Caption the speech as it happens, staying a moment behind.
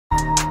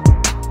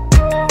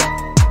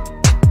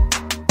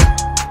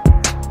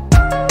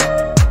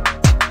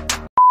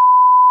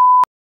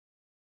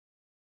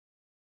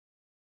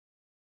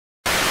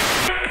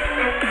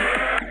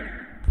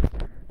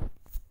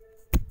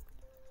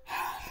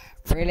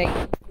Really?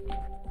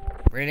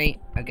 Really?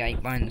 Okay,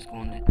 behind the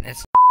corner.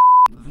 Let's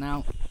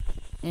now.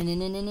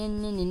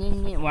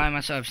 Why am I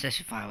so obsessed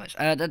with fireworks?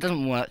 That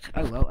doesn't work.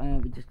 Oh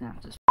well, we just have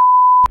to.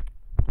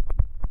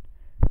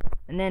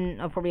 And then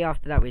probably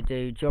after that we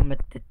do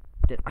geometry.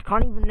 I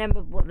can't even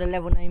remember what the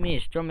level name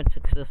is.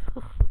 Geometrical.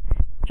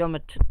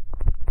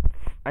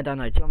 I don't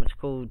know.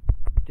 Geometrical.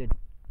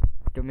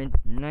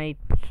 Dominator.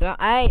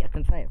 Hey, I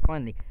can say it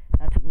finally.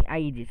 That took me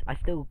ages. I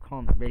still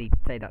can't really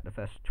say that the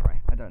first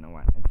try. I don't know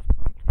why. I just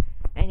can't.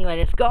 Anyway,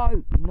 let's go.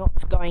 You're not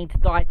going to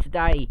die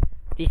today.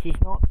 This is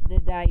not the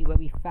day where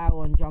we fail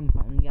on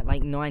jumper and get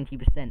like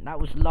 90%. That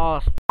was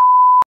last.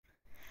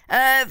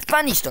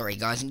 Funny story,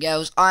 guys and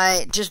girls.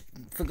 I just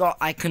forgot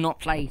I cannot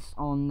place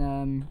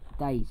on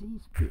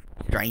daisies.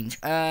 Strange.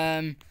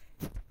 Yeah.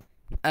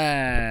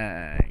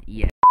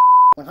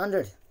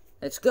 100.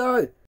 Let's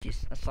go.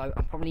 So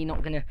I'm probably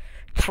not gonna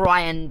try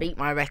and beat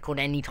my record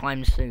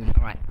anytime soon.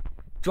 All right.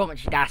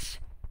 Geometry dash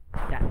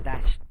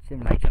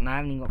simulator. And I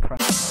haven't even got pro.